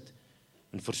gesit,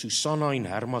 en vir Susanna en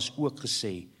Hermas ook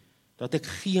gesê, dat ek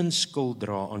geen skuld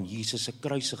dra aan Jesus se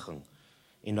kruisiging,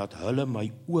 en dat hulle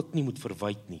my ook nie moet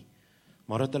verwyd nie,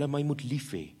 maar dat hulle my moet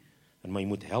lief hê, en my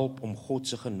moet help om God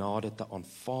se genade te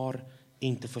aanvaar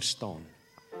en te verstaan.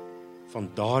 Van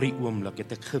daardie oomblik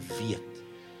het ek geweet,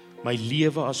 my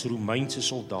lewe as Romeinse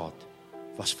soldaat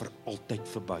was vir altyd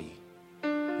verby.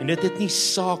 En dit het nie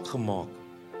saak gemaak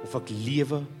of ek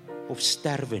lewe of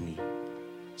sterwe nie.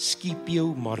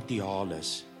 Scipio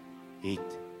Martialis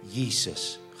het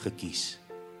Jesus gekies.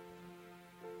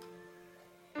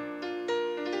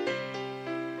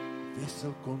 Wie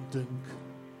sou kon dink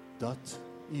dat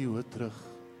eeue terug,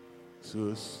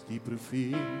 soos die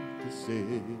profete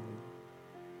sê,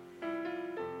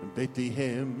 in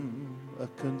Bethlehem 'n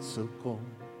kind sou kom,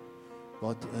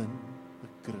 wat in 'n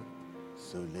krib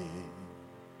sou lê.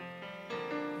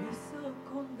 Wie sou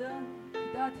kon dink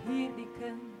dat hierdie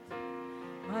kind,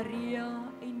 Maria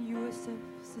en Josef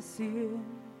se seun,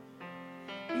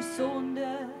 die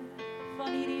sonde van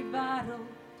hierdie wêreld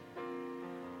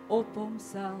op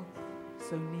homself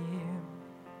sou neem.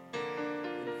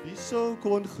 Wie sou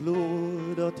kon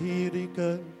glo dat hierdie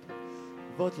kind,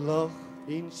 wat lag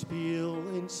en speel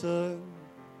en sing,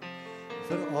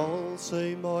 vir al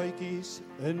sy maatjies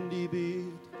in die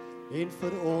buurt en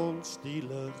vir ons die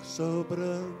lig sou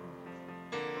bring.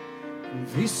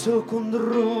 Wie sou kon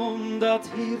droom dat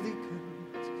hierdie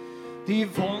kind die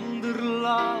wonder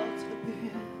laat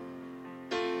gebeur,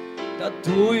 dat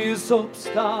dooies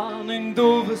opstaan en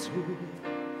dowes hoor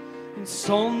en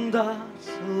sondaars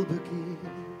sal bekeer.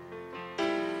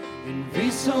 En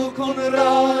wie sou kon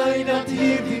raai dat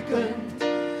hierdie kind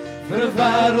vir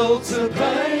wêreldse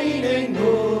pyn en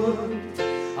nood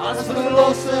as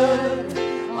verlosser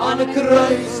aan 'n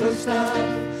kruis sou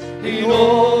staan en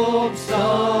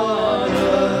opstaan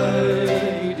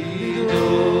uit die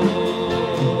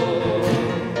dood.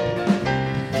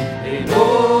 En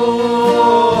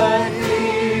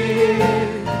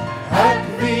ek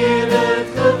weet dit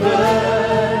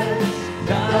gewis,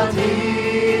 dat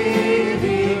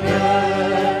hierdie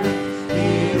kind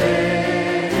die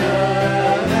redder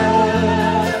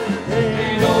is.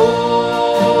 En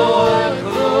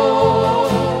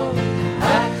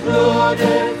ek glo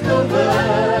dit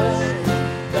gewis,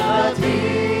 dat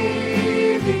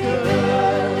hierdie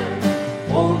kind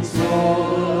ons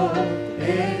Lord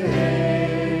en Redder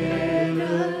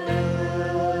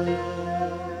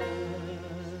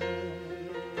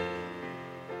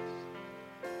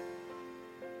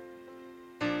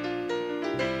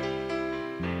is.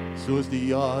 Soos die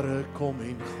jare kom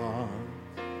en gaan,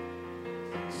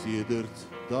 sedert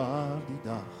daardie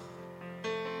dag,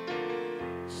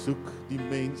 soek die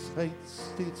mensheid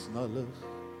steeds na lig,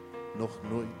 nog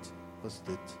nooit was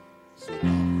dit so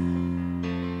lang.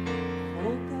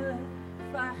 Volke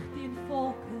veg teen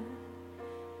volke,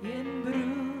 een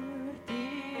broer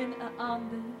teen 'n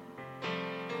ander,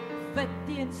 wit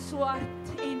teen swart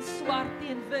en swart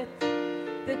teen wit,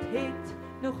 dit het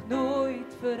nog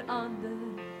nooit verander.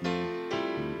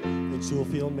 Met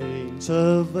soveel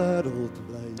mense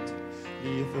wêreldwyd,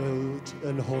 leef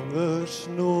in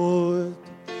hongersnood,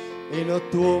 en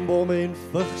atoombom en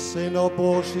vigs en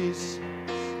aborsies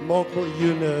maak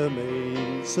miljoene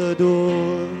mense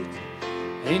dood.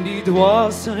 En die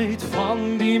dwaasheid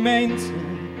van die mense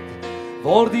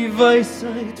word die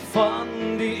wysheid van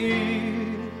die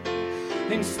uur,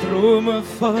 en strome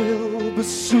vuil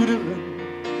besoedeling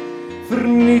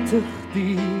vernietig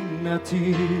die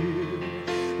natuur.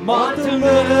 Maar te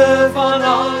midde van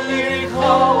al die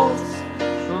chaos,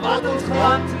 wat ons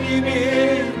glad nie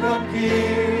meer kan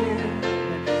keer,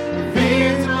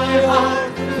 weet my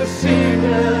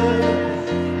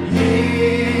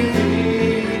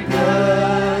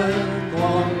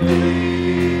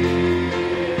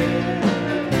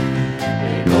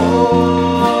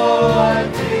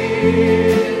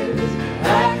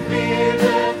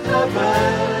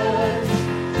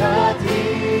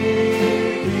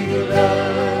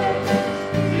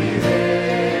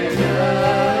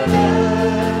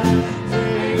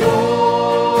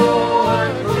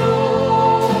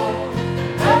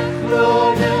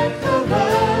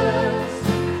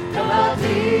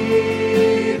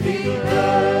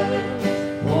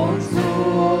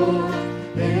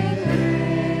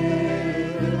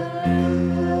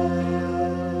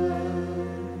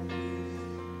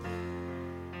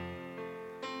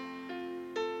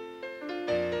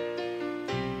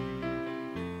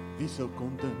sou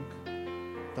kon dink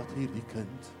dat hierdie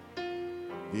kind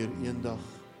weer eendag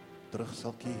terug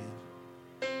sal keer,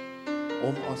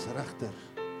 om as regter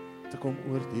te kom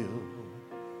oordeel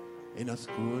en as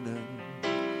koning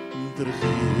te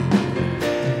regeer.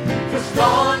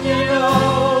 Verstaan jy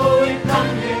nou en kan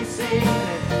jy sien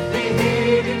wie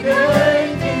hierdie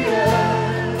kindjie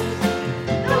is,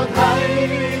 dat hy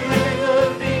die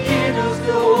redder die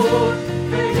enigste hoor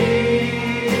vir hierdie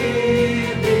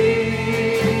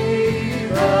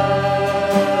wêreld is.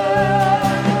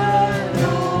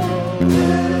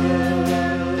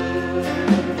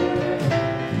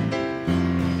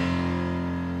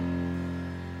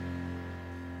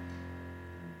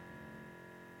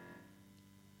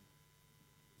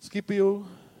 Scipio,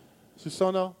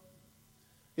 Susanna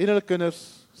en hulle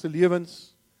kinders se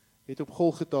lewens het op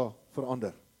Golgotha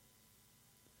verander.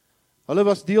 Hulle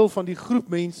was deel van die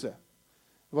groep mense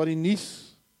wat die nuus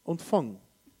ontvang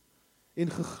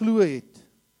en geglo het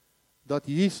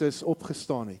dat Jesus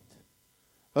opgestaan het.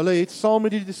 Hulle het saam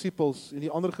met die disippels en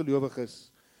die ander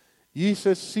gelowiges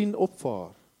Jesus sien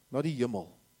opvaar na die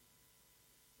hemel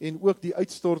en ook die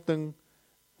uitstorting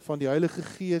van die Heilige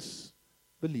Gees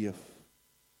beleef.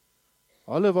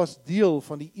 Hulle was deel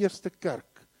van die eerste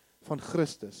kerk van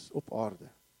Christus op aarde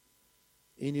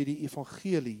en het die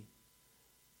evangelie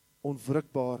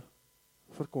onwrikbaar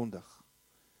verkondig.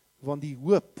 Want die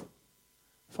hoop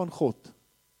van God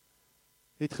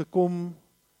het gekom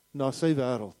na sy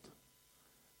wêreld,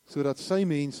 sodat sy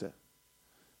mense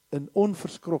in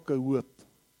onverskrokke hoop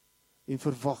en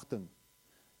verwagting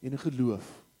en geloof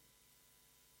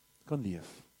kan leef.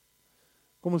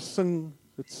 Kom ons sing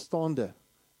dit staande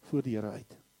voor die Here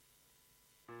uit.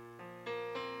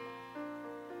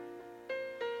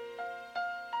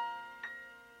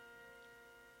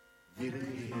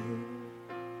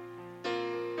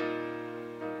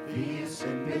 Wie is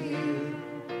in beheer?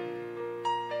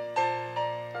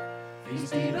 Wie is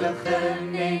die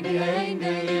begin en die einde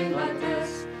en wat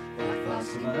is, wat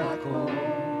was en wat kom?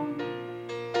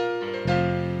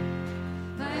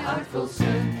 My hart vol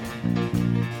sin,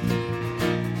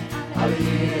 alle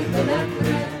eer wil ek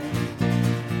bring.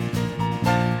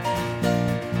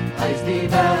 Hy is die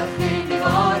weg en die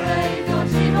waarheid,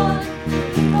 ons iemand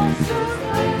soos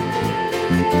hy.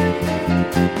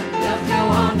 Leg jou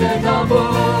hande na bo,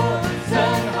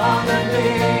 sing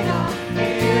halleluja,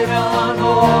 Here aan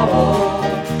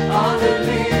ons,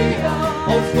 halleluja,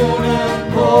 ons koning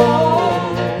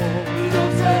kom,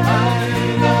 loop sy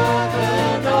heilige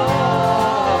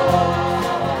naam.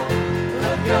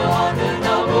 Leg jou hande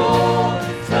na bo,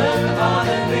 sing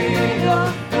halleluja,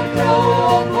 vertrou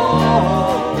op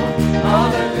ons,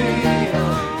 halleluja,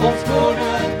 ons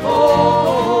koning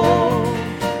kom,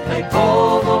 hy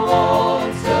kom om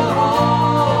ons te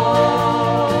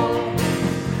haal.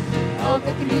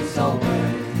 Elke knie sal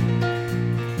buig,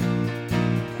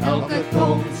 elke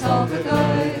tong sal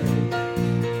getuig,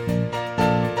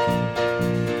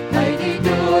 hy die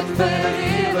dood vir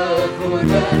ewig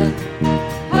oorwin,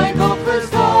 hy kom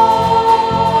verstaan.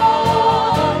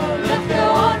 Lig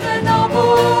jou hande na bo,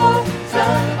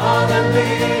 sing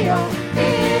halleluja,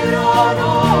 Here aan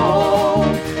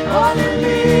ons,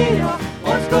 halleluja,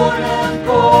 ons koning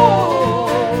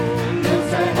kom, loop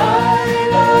sy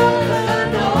heilige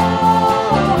naam.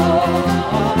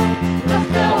 Lig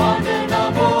jou hande na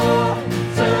bo,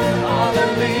 sing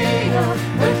halleluja,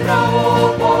 vertrou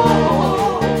op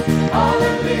ons,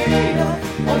 halleluja,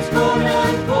 ons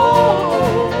koning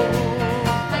kom,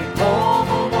 hy kom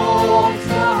om ons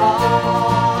te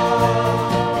haal.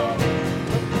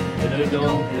 In 'n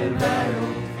donker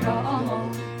wêreld vra almal,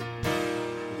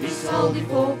 wie sal die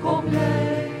volk kom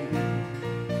lei?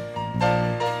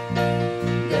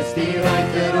 Dis die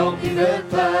ryter op die wit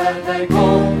perd, hy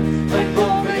kom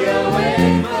vir jou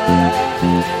en my.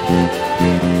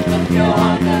 Lig jou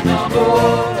hande na bo,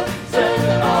 sing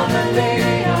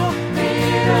halleluja,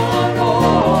 Here aan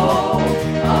ons,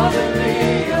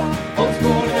 halleluja, ons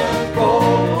koning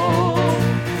kom,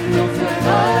 loop sy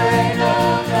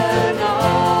heilige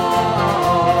naam.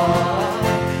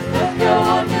 Lig jou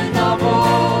hande na bo,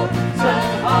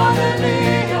 sing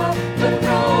halleluja,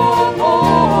 vertrou op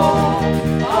ons,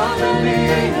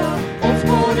 halleluja, ons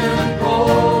koning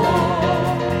kom,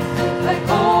 hy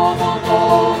kom om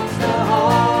ons te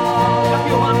haal.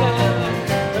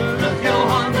 Lig jou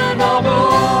hande na bo,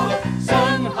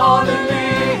 sing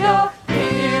halleluja,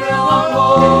 Here aan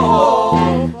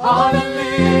ons,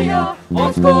 halleluja,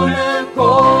 ons koning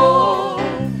kom,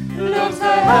 loop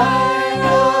sy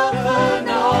heilige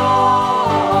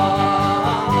naam.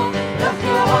 Lig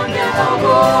jou hande na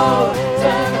bo,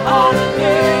 sing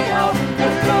halleluja,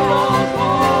 vertrou op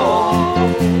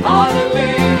ons,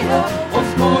 halleluja,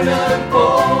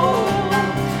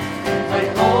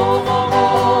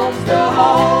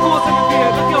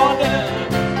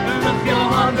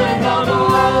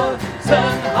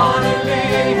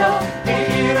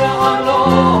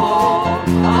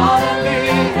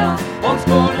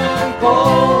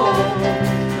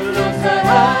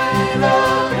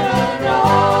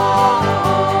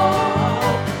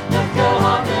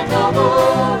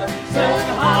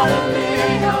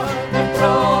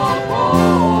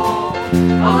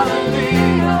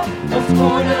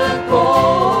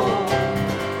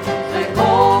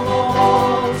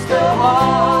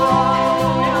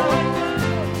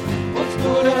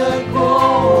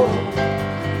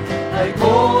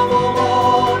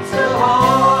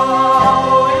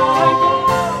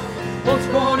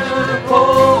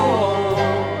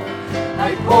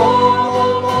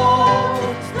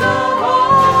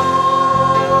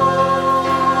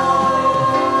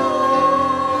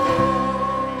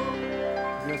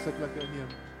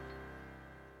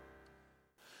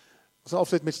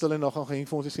 afsluit met stil en dan gaan Henk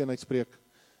vir ons die seën uitspreek.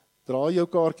 Draai jou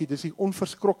kaartjie, dis die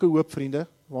onverskrokke hoop, vriende,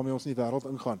 waarmee ons in die wêreld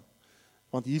ingaan.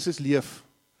 Want Jesus leef.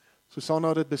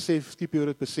 Susanna het dit besef, Skipio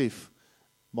het dit besef.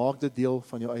 Maak dit deel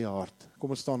van jou eie hart.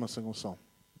 Kom ons staan en sing ons saam.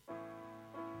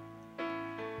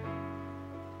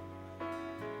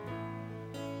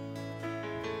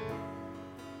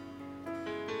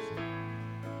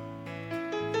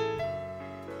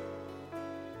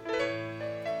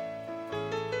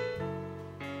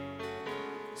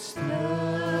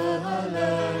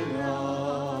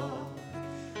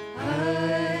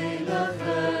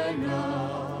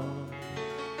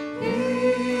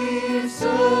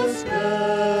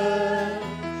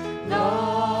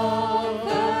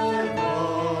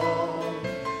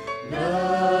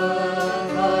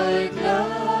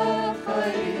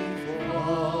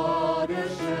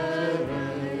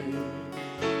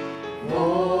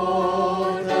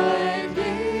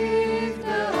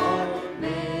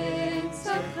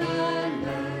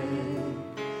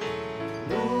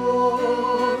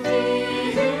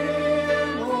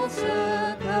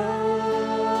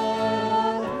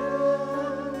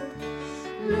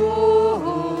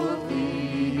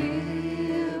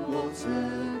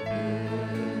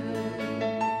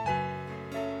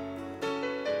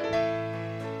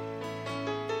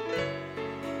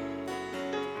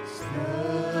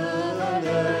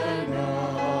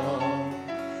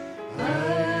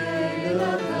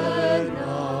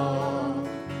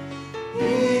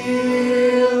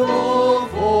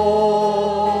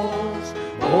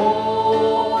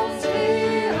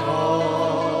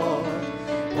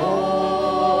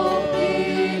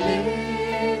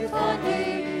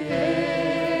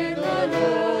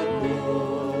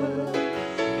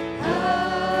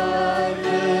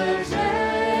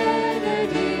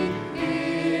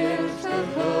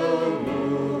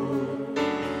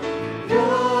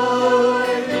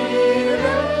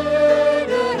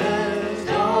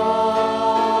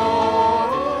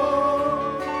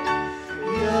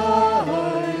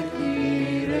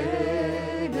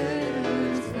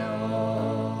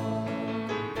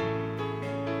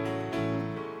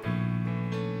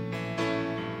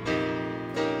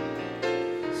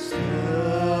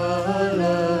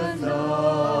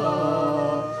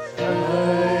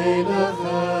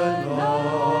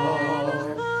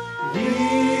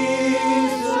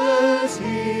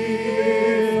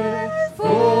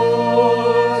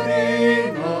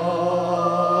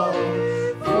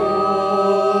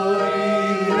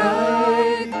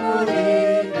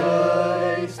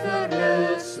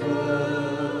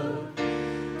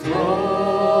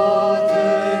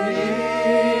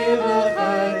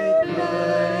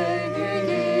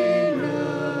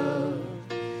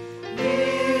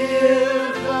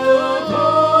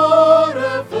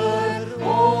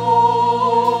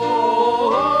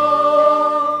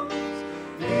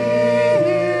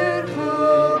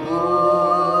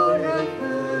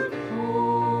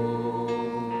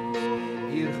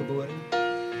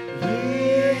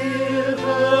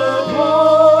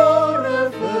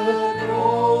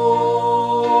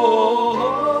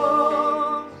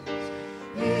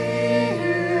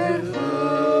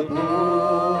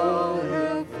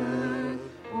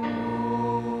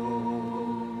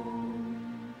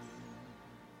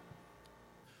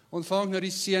 Ontvang nou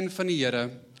die seën van die Here.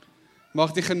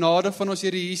 Mag die genade van ons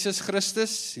Here Jesus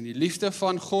Christus en die liefde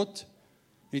van God,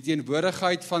 en die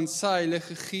teenwoordigheid van sy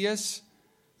Heilige Gees,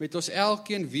 met ons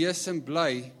elkeen wees en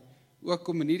bly,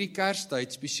 ook om in hierdie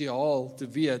Kerstyd spesiaal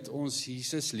te weet ons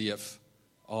Jesus leef.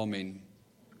 Amen.